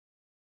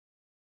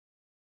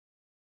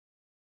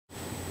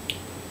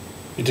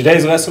In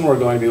today's lesson, we're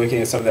going to be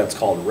looking at something that's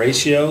called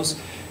ratios.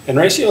 And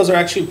ratios are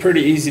actually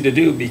pretty easy to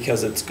do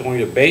because it's going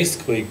to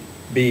basically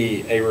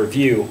be a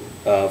review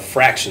of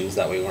fractions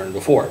that we learned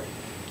before.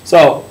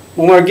 So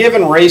when we're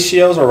given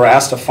ratios or we're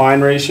asked to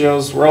find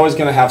ratios, we're always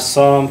going to have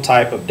some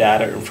type of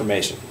data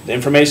information. The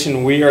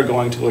information we are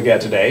going to look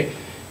at today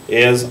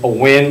is a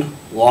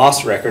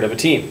win-loss record of a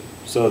team.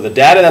 So the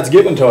data that's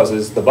given to us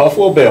is the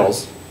Buffalo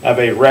Bills have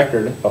a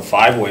record of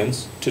 5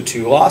 wins to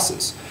 2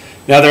 losses.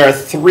 Now there are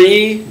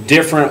 3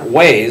 different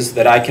ways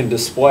that I can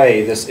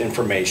display this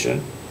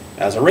information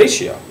as a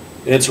ratio.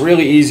 And it's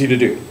really easy to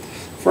do.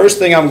 First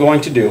thing I'm going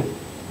to do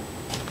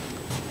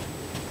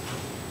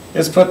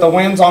is put the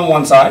wins on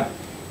one side,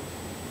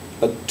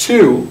 a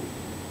 2,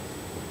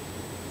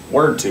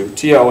 word 2,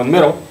 T-O in the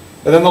middle,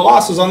 and then the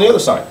losses on the other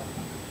side.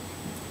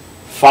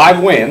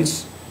 5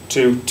 wins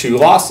to 2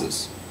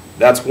 losses.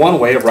 That's one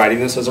way of writing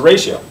this as a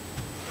ratio.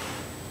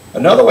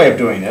 Another way of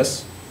doing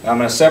this, and I'm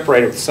going to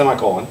separate it with a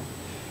semicolon,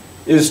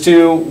 is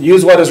to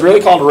use what is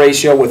really called a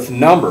ratio with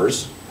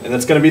numbers, and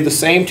it's going to be the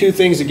same 2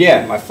 things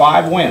again, my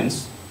 5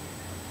 wins,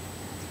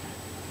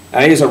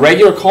 and I use a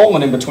regular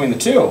colon in between the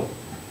 2,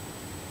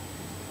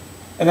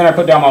 and then I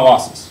put down my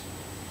losses.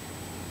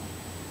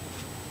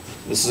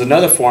 This is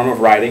another form of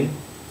writing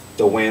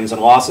the wins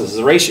and losses as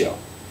a ratio.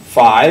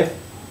 5,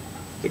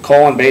 the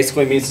colon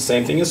basically means the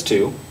same thing as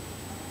 2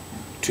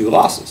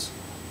 losses.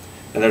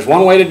 And there's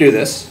one way to do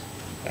this,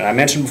 and I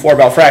mentioned before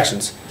about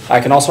fractions. I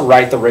can also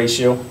write the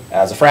ratio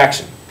as a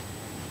fraction,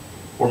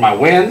 where my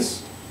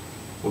wins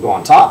will go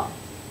on top,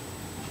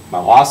 my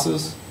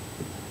losses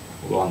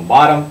will go on the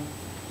bottom.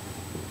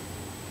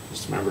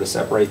 Just remember to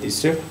separate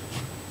these 2.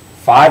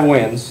 5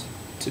 wins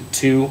to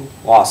 2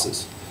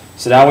 losses.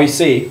 So now we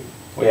see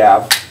we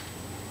have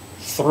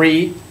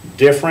 3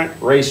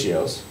 different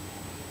ratios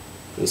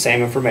for the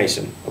same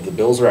information of the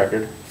Bills'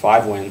 record,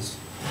 5 wins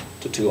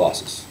to 2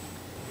 losses.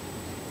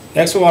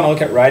 Next, we want to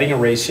look at writing a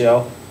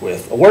ratio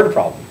with a word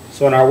problem.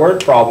 So in our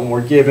word problem,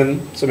 we're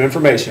given some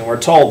information. We're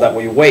told that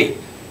we wait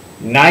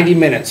 90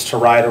 minutes to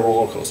ride a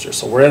roller coaster.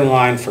 So we're in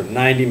line for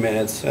 90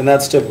 minutes, and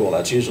that's typical.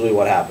 That's usually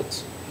what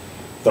happens.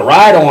 The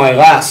ride only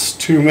lasts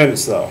 2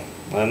 minutes, though,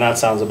 and that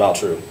sounds about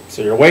true.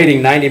 So you're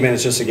waiting 90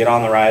 minutes just to get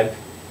on the ride.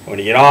 When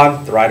you get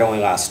on, the ride only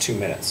lasts 2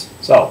 minutes.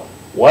 So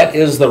what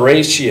is the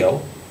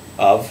ratio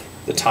of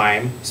the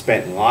time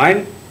spent in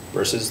line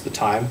versus the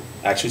time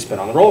actually spent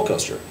on the roller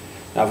coaster?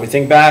 Now, if we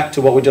think back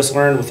to what we just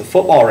learned with the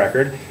football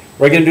record,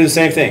 we're going to do the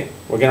same thing.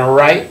 We're going to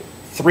write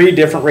 3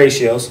 different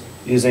ratios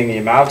using the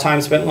amount of time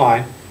spent in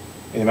line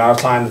and the amount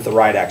of time that the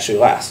ride actually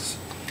lasts.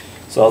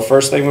 So the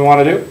first thing we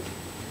want to do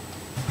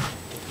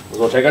is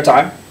we'll take our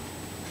time,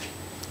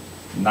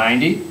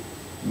 90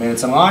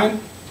 minutes in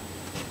line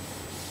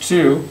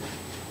to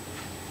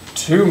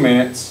 2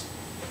 minutes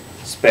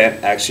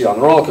spent actually on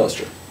the roller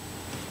coaster.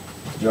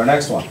 Do our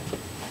next one.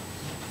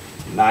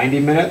 90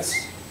 minutes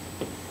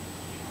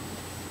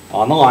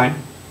on the line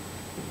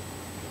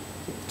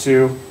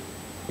to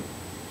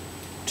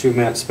 2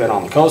 minutes spent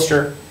on the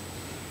coaster.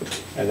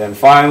 And then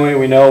finally,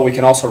 we know we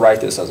can also write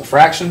this as a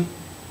fraction.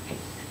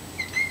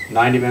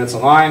 90 minutes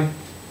in line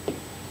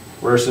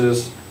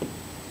versus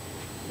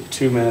the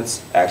 2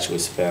 minutes actually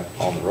spent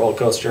on the roller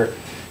coaster.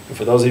 And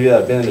for those of you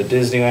that have been to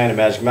Disneyland and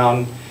Magic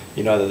Mountain,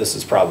 you know that this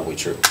is probably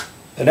true.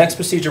 The next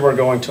procedure we're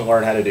going to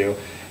learn how to do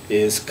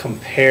is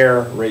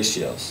compare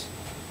ratios.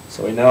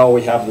 So we know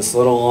we have this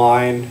little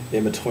line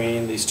in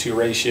between these 2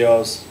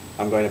 ratios.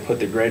 I'm going to put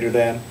the greater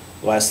than,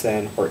 less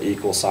than, or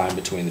equal sign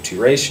between the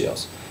 2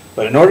 ratios.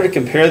 But in order to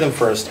compare them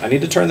first, I need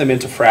to turn them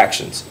into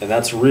fractions, and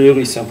that's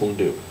really simple to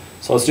do.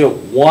 So let's do it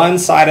one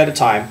side at a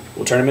time.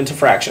 We'll turn them into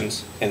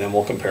fractions, and then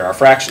we'll compare our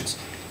fractions.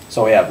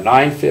 So we have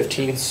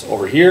 9/15ths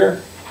over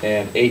here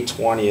and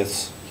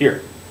 8/20ths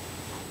here.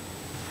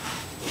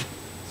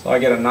 So I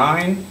get a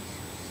 9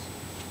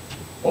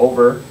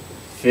 over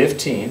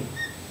 15.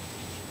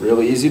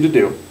 Really easy to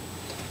do.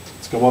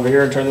 Let's come over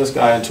here and turn this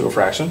guy into a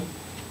fraction.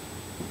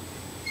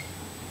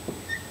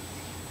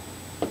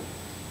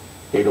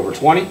 8 over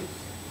 20.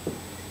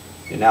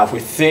 And now if we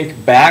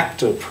think back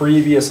to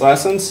previous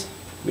lessons,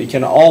 we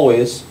can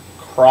always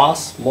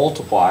cross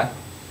multiply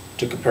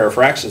to compare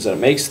fractions, and it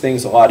makes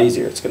things a lot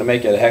easier. It's going to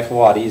make it a heck of a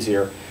lot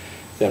easier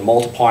than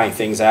multiplying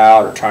things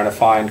out or trying to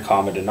find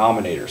common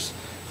denominators.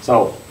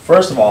 So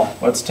first of all,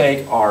 let's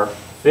take our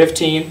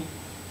 15,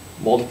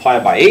 multiply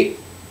it by 8,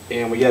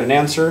 and we get an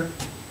answer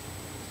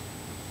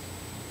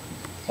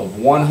of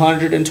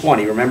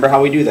 120. Remember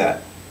how we do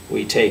that?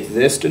 We take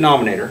this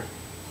denominator,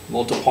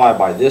 multiply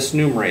by this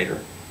numerator,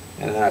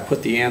 and then I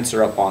put the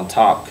answer up on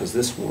top because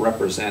this will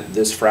represent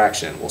this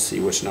fraction. We'll see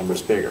which number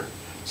is bigger.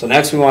 So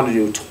next we want to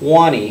do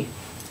 20,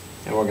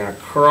 and we're going to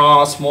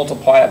cross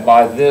multiply it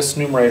by this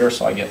numerator.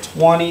 So I get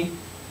 20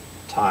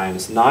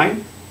 times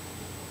 9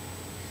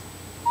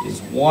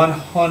 is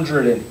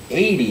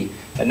 180.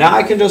 And now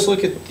I can just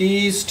look at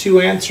these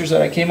 2 answers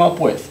that I came up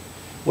with.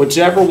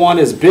 Whichever one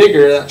is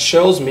bigger, that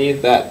shows me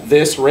that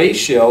this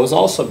ratio is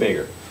also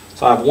bigger.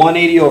 So I have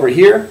 180 over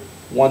here,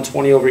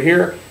 120 over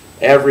here.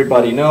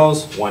 Everybody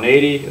knows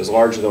 180 is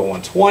larger than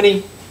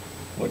 120,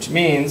 which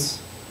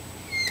means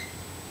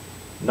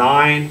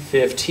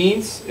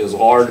 9/15 is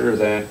larger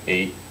than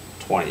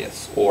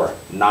 8/20, or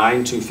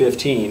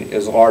 9/15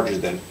 is larger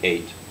than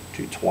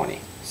 8/20,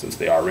 since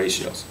they are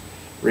ratios.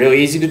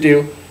 Really easy to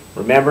do.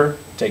 Remember,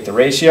 take the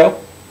ratio,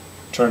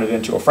 turn it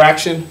into a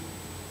fraction,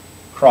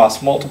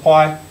 cross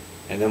multiply,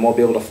 and then we'll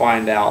be able to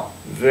find out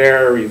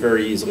very,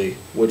 very easily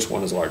which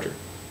one is larger.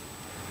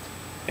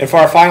 And for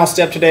our final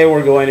step today,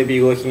 we're going to be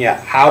looking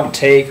at how to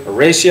take a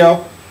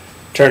ratio,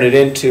 turn it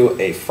into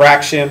a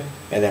fraction,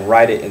 and then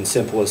write it in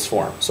simplest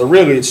form. So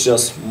really it's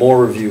just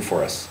more review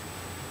for us.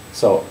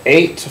 So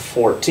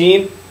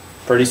 8/14,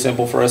 pretty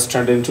simple for us to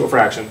turn it into a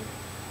fraction.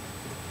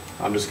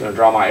 I'm just going to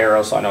draw my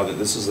arrow so I know that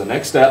this is the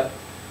next step.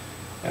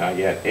 And I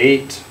get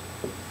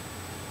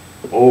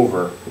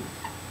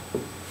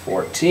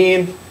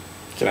 8/14.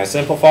 Can I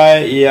simplify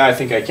it? Yeah, I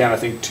think I can. I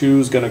think 2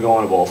 is going to go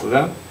into both of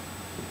them.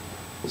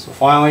 So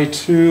finally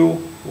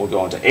 2 will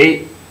go into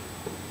 8.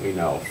 We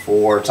know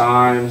 4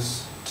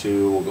 times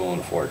 2 will go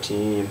into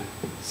 14.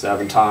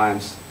 7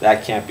 times.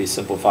 That can't be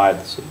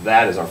simplified. So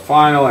that is our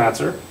final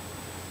answer.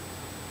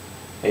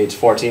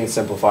 8/14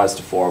 simplifies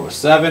to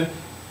 4/7.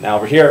 Now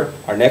over here,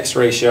 our next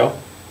ratio,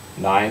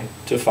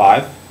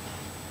 9/5.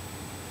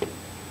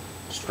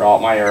 Just draw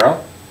out my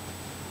arrow.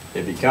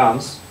 It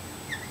becomes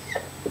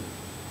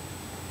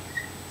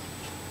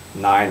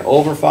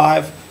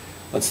 9/5.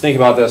 Let's think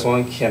about this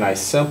one. Can I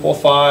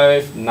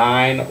simplify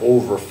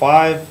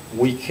 9/5?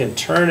 We can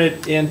turn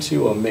it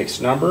into a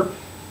mixed number,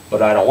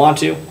 but I don't want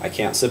to. I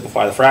can't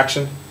simplify the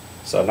fraction.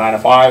 So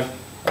 9/5,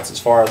 that's as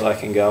far as I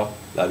can go.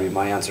 That'd be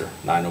my answer,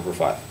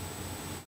 9/5.